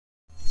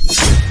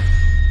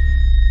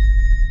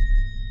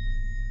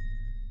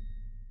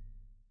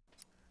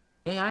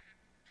Hey,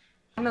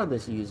 I know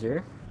this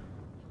user.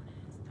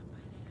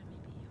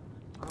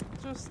 I'm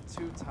just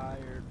too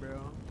tired,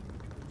 bro.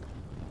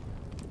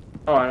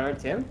 Oh, I know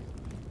Tim?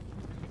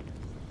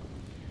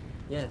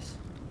 Yes,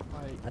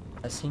 Like,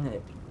 I've seen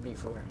it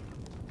before.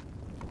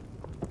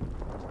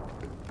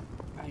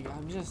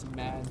 I'm just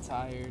mad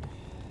tired.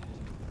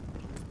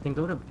 Then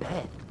go to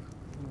bed.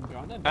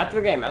 After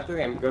the game,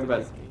 go to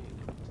bed.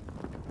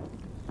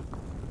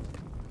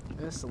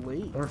 It's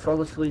late. Or fall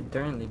asleep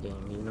during the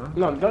game, you know?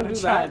 No, don't do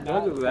that.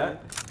 Don't do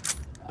that.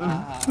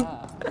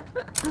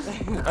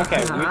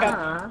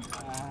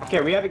 Okay,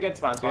 we have a good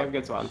sponsor. We have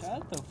good sponsor.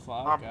 Shut the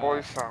fuck My up.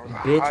 boy sounds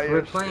Bitch, high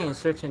we're as playing shit.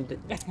 search and...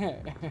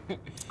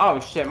 Oh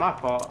shit, my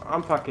fault.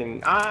 I'm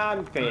faded,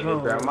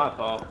 bro. My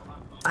fault.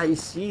 I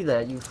see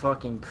that, you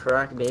fucking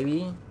crack,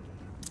 baby.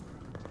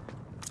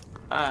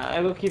 I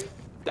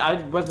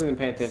wasn't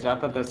paying attention. I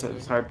thought that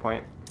was hard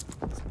point.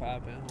 It's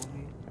poppin', homie.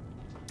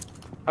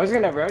 I was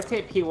gonna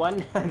rotate P1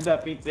 the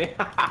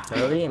P2.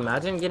 Really?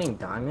 Imagine getting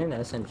diamond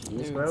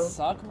SMGs, Dude, bro.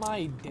 suck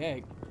my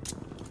dick.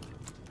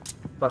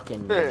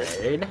 Fucking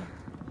nerd. Dude,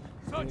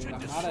 I'm not a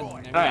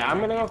nerd. Alright, I'm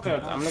gonna go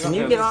field. Can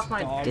you get off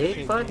my Dog dick,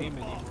 shit bud? game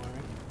anymore.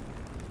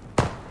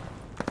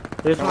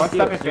 There's No, one what's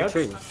up, field, your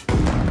tree. Fields?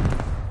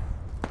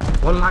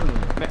 One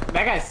monument.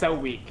 That guy's so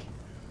weak.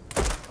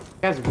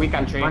 That guy's weak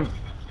on tree.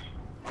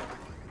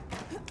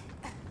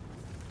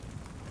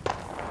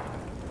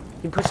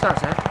 He pushed out,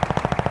 Zach.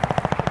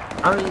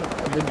 I mean,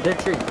 the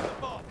tree.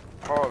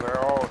 Oh, they're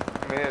all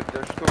mid.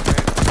 They're still mid.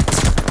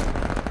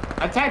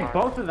 I tagged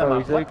both of them Oh,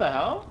 up. What the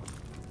hell?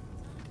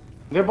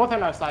 They're both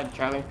on our side,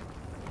 Charlie.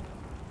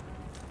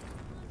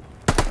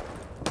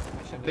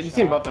 But you've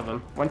seen both of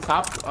them. One's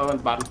top,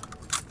 one's bottom.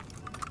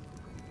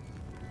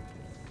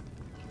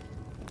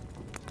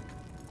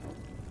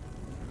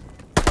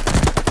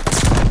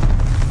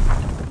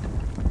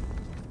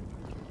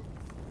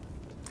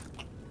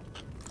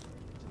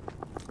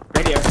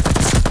 Radio.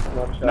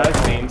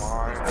 Nice names.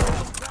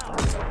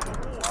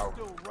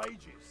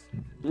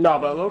 No,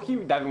 but low-key,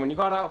 Devin, when you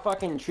got out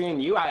fucking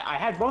treeing you, I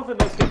had both of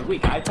those kids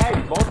weak. I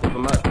tagged both of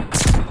them up.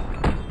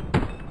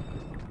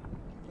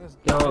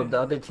 Yo,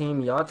 the other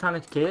team, y'all trying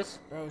to kiss?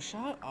 Bro,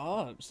 shut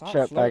up. Stop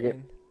Shut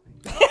flirting.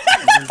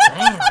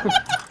 Damn.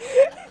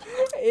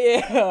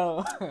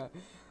 Ew.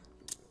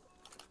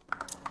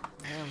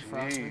 Damn, Frost,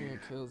 where your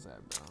kills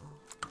at, bro?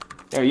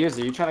 Yo,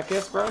 User, you trying to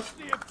kiss, bro?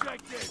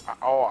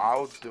 Oh,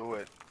 I'll do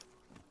it.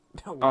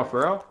 Oh, for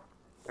real?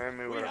 Send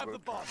me whatever.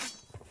 Wait,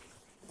 pause.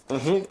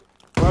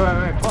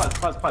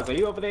 Are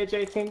you over the age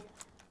 18?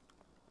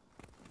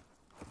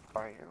 I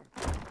am.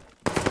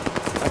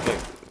 Okay.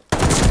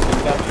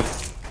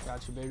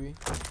 Got you, baby.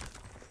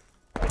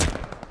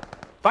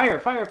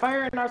 Fire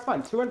in our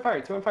spawn. Two in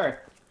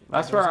fire.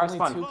 Last where our There's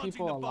spawn. only 2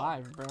 people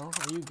alive, bro.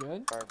 Are you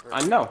good?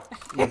 I know.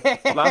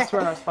 Last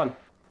where our spawn.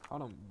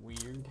 Hold on,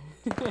 weird.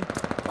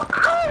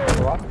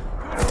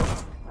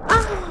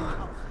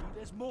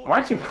 Why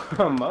aren't you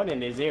promoting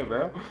this here,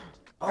 bro?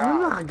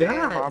 Oh my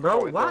god,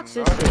 bro, watch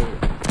this shit.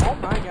 Oh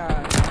my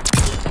god.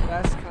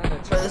 That's kind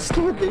of It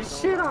scared the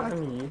shit out of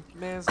me.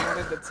 Man's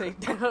wanted to take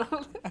down.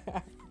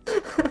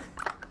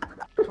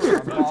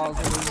 Balls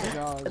in his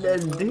jaws. That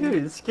dude,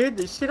 it scared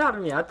the shit out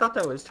of me. I thought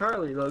that was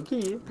Charlie, low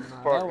key.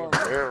 Fucking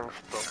air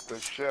stuff the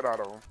shit out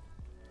of him.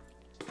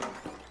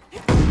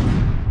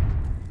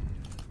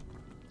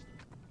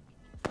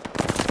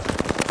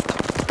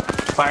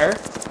 Fire.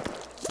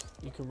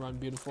 You can run,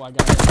 beautiful. I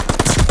got it.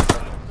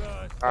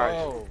 Alright.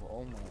 Oh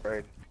my.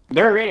 Right.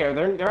 They're in radio.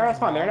 They're our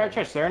spawn. They're in our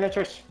church.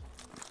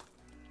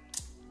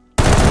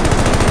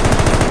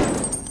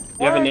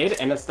 You have a nade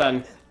and a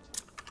stun.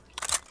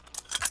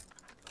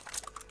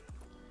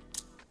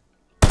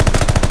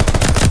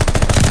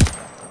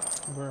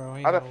 Bro,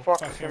 ain't How the no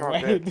fuck is fucking he not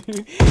way, dead?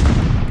 dude.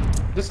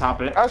 Just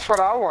hop it. That's what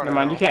I want. Never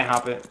mind, you can't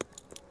hop it.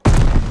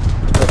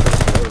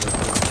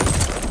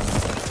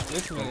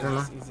 This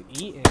man is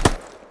eating.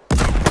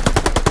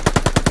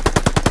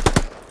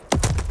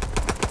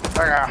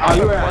 Oh,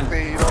 you were on.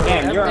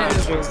 Damn, you're on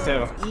streaks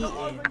too.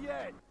 Eating.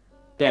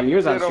 Damn, you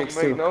was on It don't streaks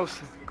make too. no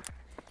sense.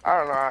 I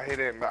don't know how he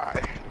didn't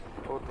die.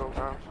 Both those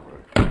times.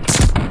 But...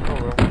 Oh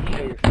well.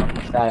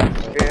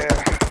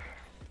 Yeah.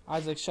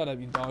 Isaac, shut up,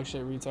 you dog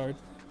shit retard.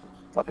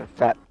 Fucking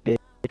fat bitch.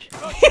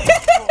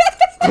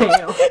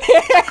 Damn.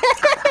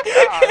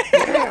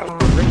 Damn.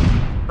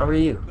 How are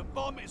you? The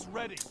bomb is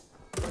ready.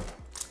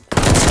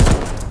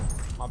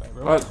 My bad,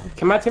 bro. What?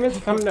 Can my teammates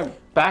come to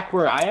back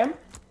where I am?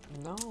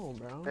 No,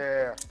 bro.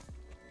 Yeah.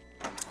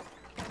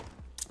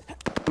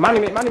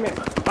 Monument and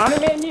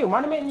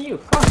you.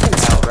 Fucking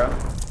hell, bro.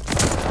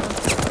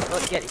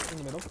 Let's get it in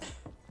the middle.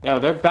 Yo,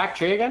 they're back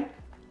tree again?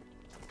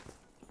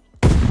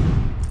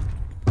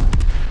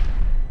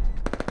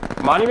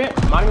 Monument,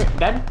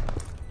 dead.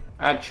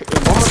 One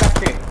more back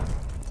tree.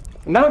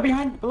 Another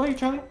below you,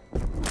 Charlie.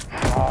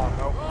 Oh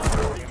no.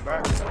 Going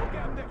back.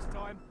 Next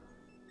time.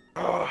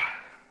 Oh.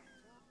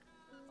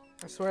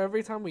 I swear,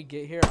 every time we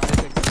get here,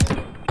 Isaac's dead.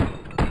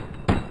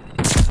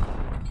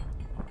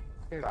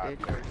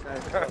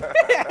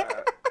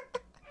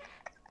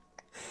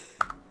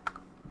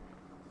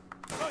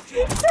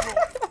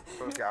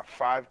 Bro's got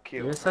 5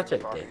 kills. You're such a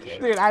man. Fucking dickhead.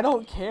 shit. Dude, I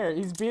don't care.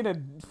 He's being a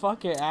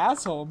fucking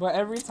asshole, but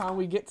every time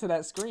we get to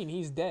that screen,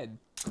 he's dead.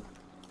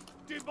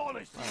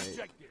 Demolish the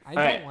objective. I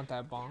Alright. don't want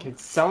that bomb. Can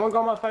someone go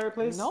on my fire,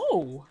 please?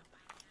 No.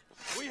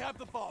 We have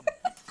the bomb.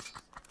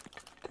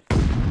 We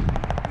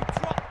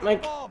dropped the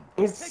Like, bomb.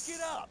 he's- Pick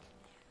it up.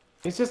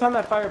 He's just on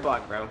that fire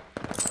block, bro.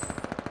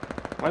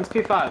 One's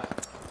P5.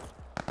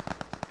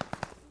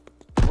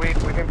 Wait,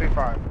 we can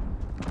P5.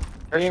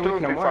 There's ain't 2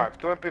 weak in no more. P5.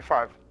 2 in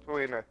P5. 2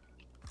 in there.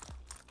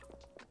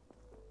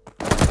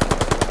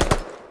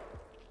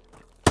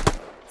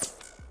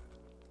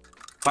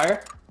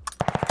 Fire?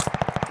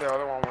 The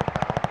other one went down.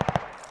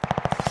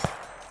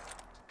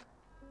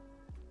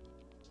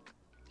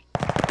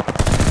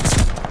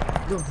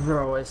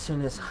 Bro, as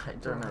soon as I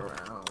turn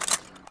around.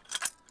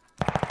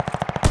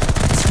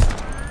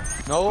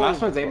 No.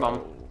 Last one's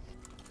A-bomb.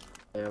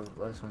 Yeah,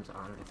 last one's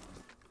on it.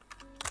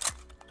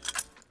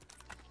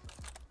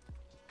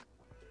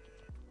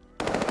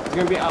 He's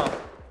gonna be out.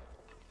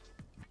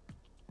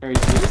 Are you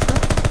serious?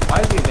 Why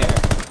is he there?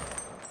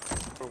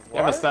 You have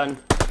a What? stun.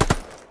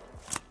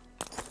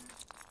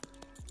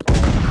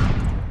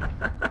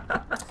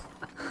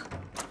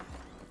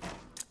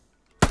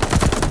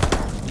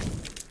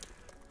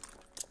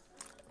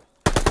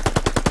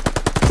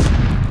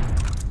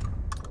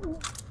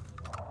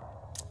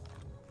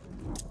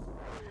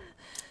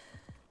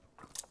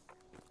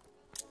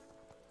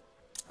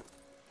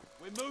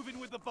 We're moving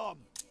with the bomb.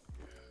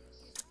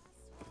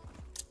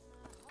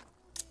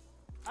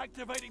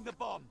 Activating the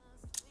bomb.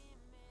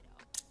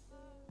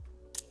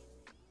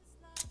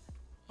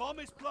 Bomb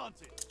is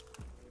planted.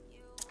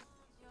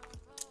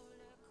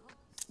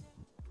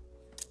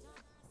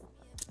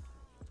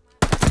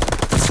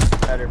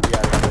 Better be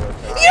out of here.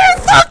 You're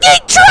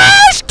fucking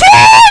trash,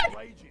 kid!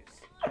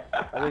 Rages.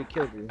 I would have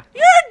killed you.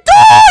 You're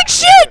dog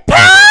shit,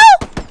 pal!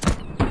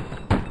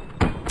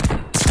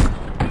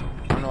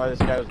 I don't know why this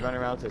guy was running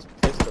around with his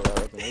pistol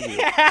out like an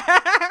idiot.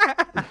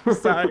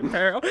 Sorry,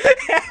 Peril.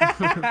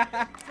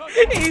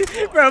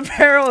 Bro,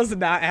 Peril is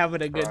not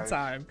having a good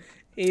time.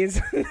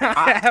 He's not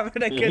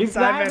having a good He's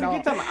time not at having a all.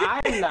 good time.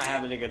 I'm not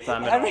having a good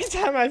time at all. Every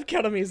time I've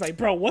killed him, he's like,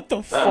 bro, what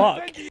the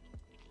fuck?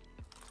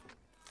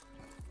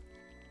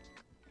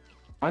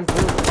 One's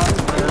blue,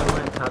 one's blue. I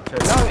went top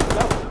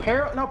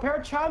church. No,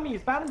 Parrot shot me.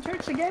 He's bad in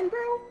church again,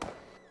 bro.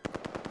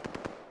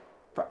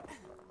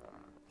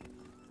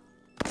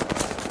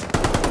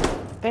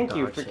 Thank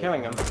you for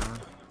killing him.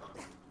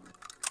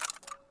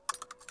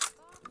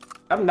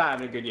 I'm not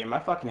having a good game. I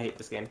fucking hate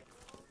this game.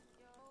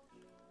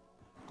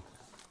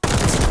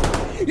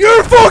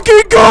 You're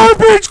fucking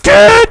garbage,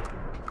 kid!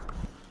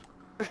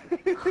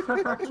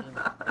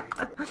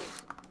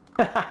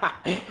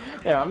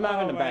 Yeah, I'm not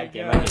having a my bad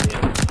game. God. I hate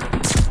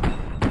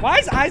it. Why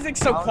is Isaac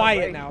so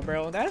quiet now,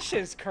 bro? That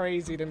shit's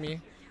crazy to me.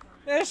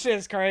 That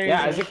shit's crazy.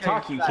 Yeah, Isaac,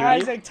 talk, you cutie.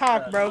 Isaac,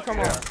 talk, bro. Come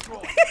on.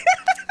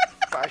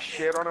 I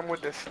shit on him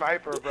with the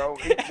sniper, bro.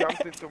 He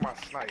jumped into my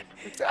snipe.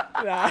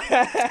 Nah.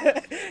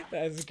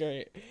 That's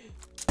great.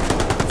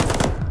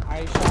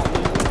 I shot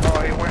you.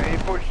 Oh, he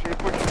pushed me.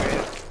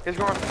 He's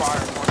going to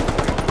fire.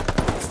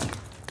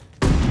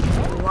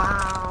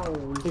 Wow.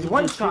 He's he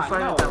one just shot,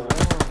 fired no. that wall.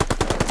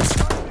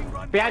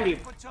 Behind you.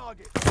 For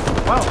target.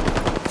 Whoa.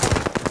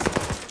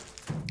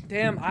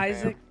 Damn,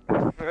 Isaac.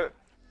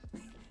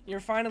 You're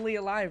finally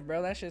alive,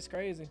 bro. That shit's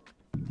crazy.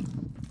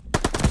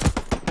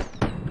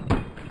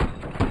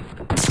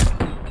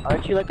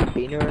 Aren't you like a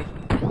beaner?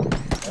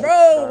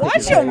 Bro,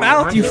 watch your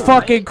mouth, you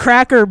fucking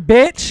cracker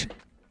bitch.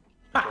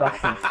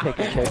 Fucking take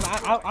a check.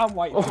 I'm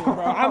white too, bro.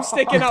 I'm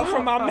sticking up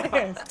for my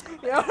man.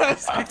 You know what I'm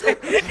saying?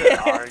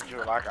 Aren't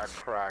you like a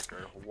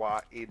cracker?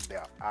 What in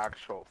the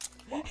actual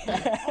fuck?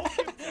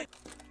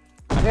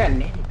 I got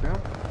netted, bro.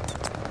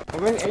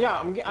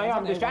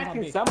 I'm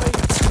distracting somebody.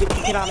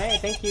 Get on there,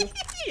 thank you.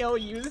 Yo,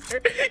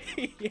 user.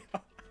 Yo.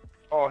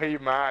 Oh, he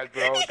mad,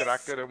 bro, that I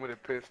killed him with a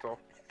pistol.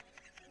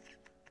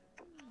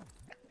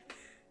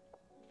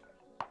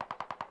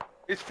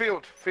 It's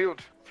field.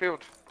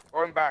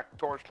 Going back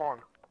towards spawn.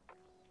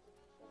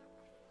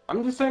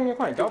 I'm just saying your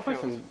point. Don't push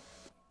him.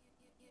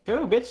 Two,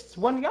 bitch. It's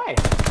one guy.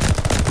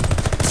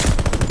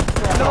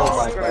 Oh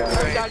my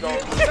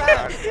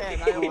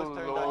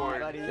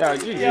Yo,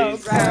 GG's. Yo,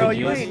 bro,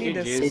 you GG's, ain't need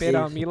to GG's. spit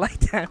on me like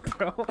that,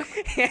 bro.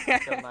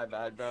 My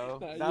bad, bro.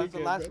 Nah, That you was the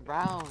good, last bro.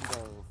 round,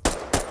 bro.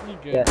 You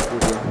good. Yes, we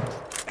do.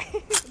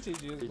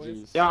 GG's,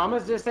 boys. Yo, I'm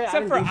gonna just say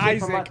Except I for didn't do shit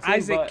for my Isaac. team,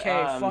 Isaac but, K.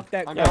 Fuck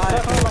that Yo, guy.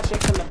 suck all my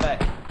dicks in the back.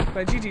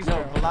 But GG's, Yo,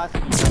 bro.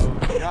 Velocity, bro.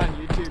 You're on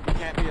YouTube. You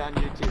can't be on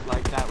YouTube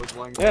like that with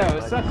one guy. Yeah,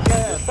 suck my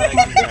dicks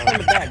in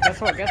the back. Guess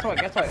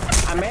what?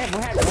 I may have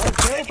had one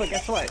kill, but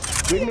guess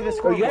what? Read me the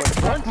scoreboard.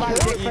 Suck my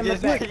dick from the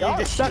back.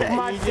 Suck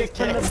my dick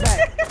from the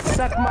back.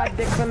 Suck my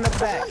dick from the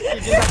back.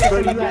 Bro,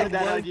 you had did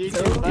that on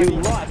YouTube, You buddy.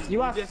 lost. You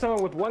lost to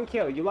someone with one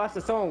kill. You lost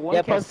to someone with one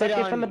Yeah, kill. post Suck it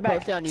it on- from the back.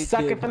 post it on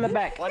Suck it YouTube. from the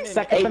back. One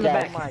Suck in it from the eight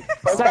back.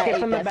 deaths. Suck it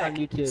from the Eight deaths back. on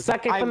YouTube.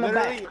 Suck it I from the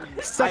back.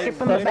 literally- Suck it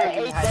from the back.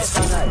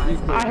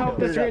 I I hope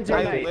this ruins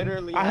your night.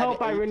 literally I had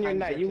hope I eight ruin your times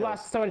night. your You kills.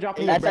 lost to someone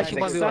dropping That's your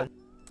actually back. 1v1.